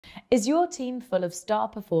Is your team full of star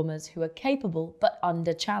performers who are capable but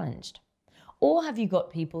under-challenged? Or have you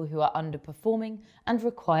got people who are underperforming and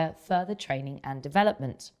require further training and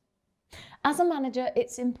development? As a manager,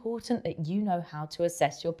 it's important that you know how to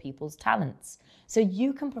assess your people's talents so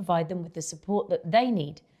you can provide them with the support that they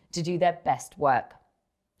need to do their best work.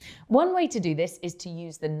 One way to do this is to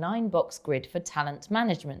use the 9-box grid for talent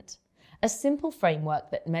management, a simple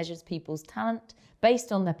framework that measures people's talent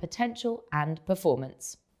based on their potential and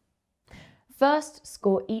performance. First,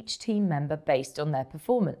 score each team member based on their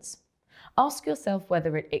performance. Ask yourself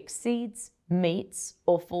whether it exceeds, meets,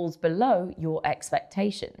 or falls below your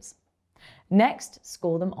expectations. Next,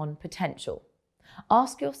 score them on potential.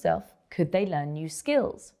 Ask yourself, could they learn new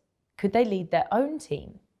skills? Could they lead their own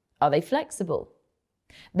team? Are they flexible?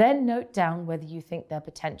 Then note down whether you think their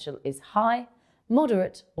potential is high,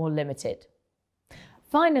 moderate, or limited.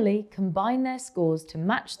 Finally, combine their scores to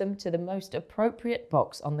match them to the most appropriate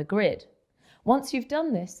box on the grid. Once you've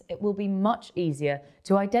done this, it will be much easier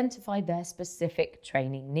to identify their specific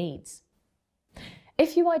training needs.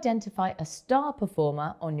 If you identify a star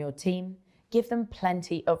performer on your team, give them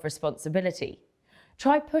plenty of responsibility.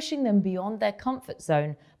 Try pushing them beyond their comfort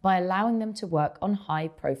zone by allowing them to work on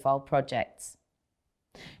high-profile projects.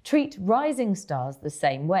 Treat rising stars the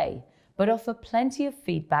same way, but offer plenty of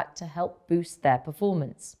feedback to help boost their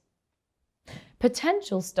performance.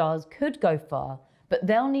 Potential stars could go far, but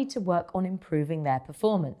they'll need to work on improving their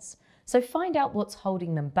performance. So find out what's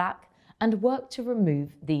holding them back and work to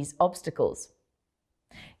remove these obstacles.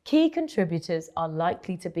 Key contributors are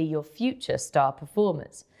likely to be your future star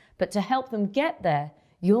performers, but to help them get there,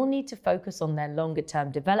 you'll need to focus on their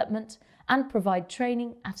longer-term development and provide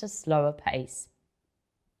training at a slower pace.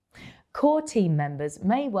 Core team members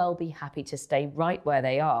may well be happy to stay right where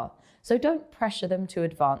they are, so don't pressure them to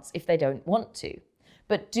advance if they don't want to,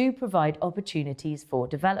 but do provide opportunities for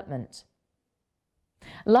development.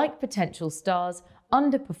 Like potential stars,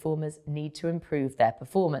 underperformers need to improve their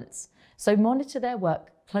performance, so monitor their work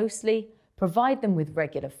closely, provide them with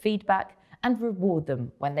regular feedback, and reward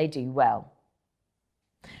them when they do well.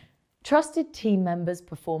 Trusted team members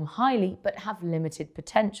perform highly but have limited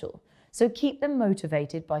potential, so keep them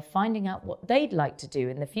motivated by finding out what they'd like to do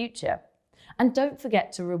in the future. And don't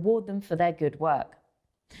forget to reward them for their good work.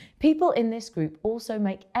 People in this group also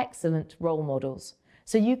make excellent role models,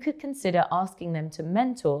 so you could consider asking them to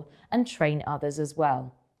mentor and train others as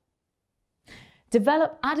well.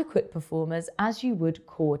 Develop adequate performers as you would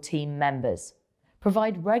core team members.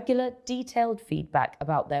 Provide regular, detailed feedback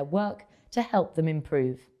about their work to help them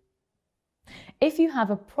improve. If you have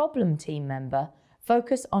a problem team member,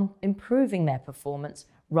 focus on improving their performance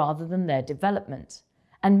rather than their development,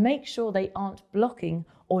 and make sure they aren't blocking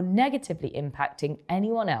or negatively impacting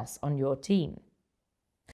anyone else on your team.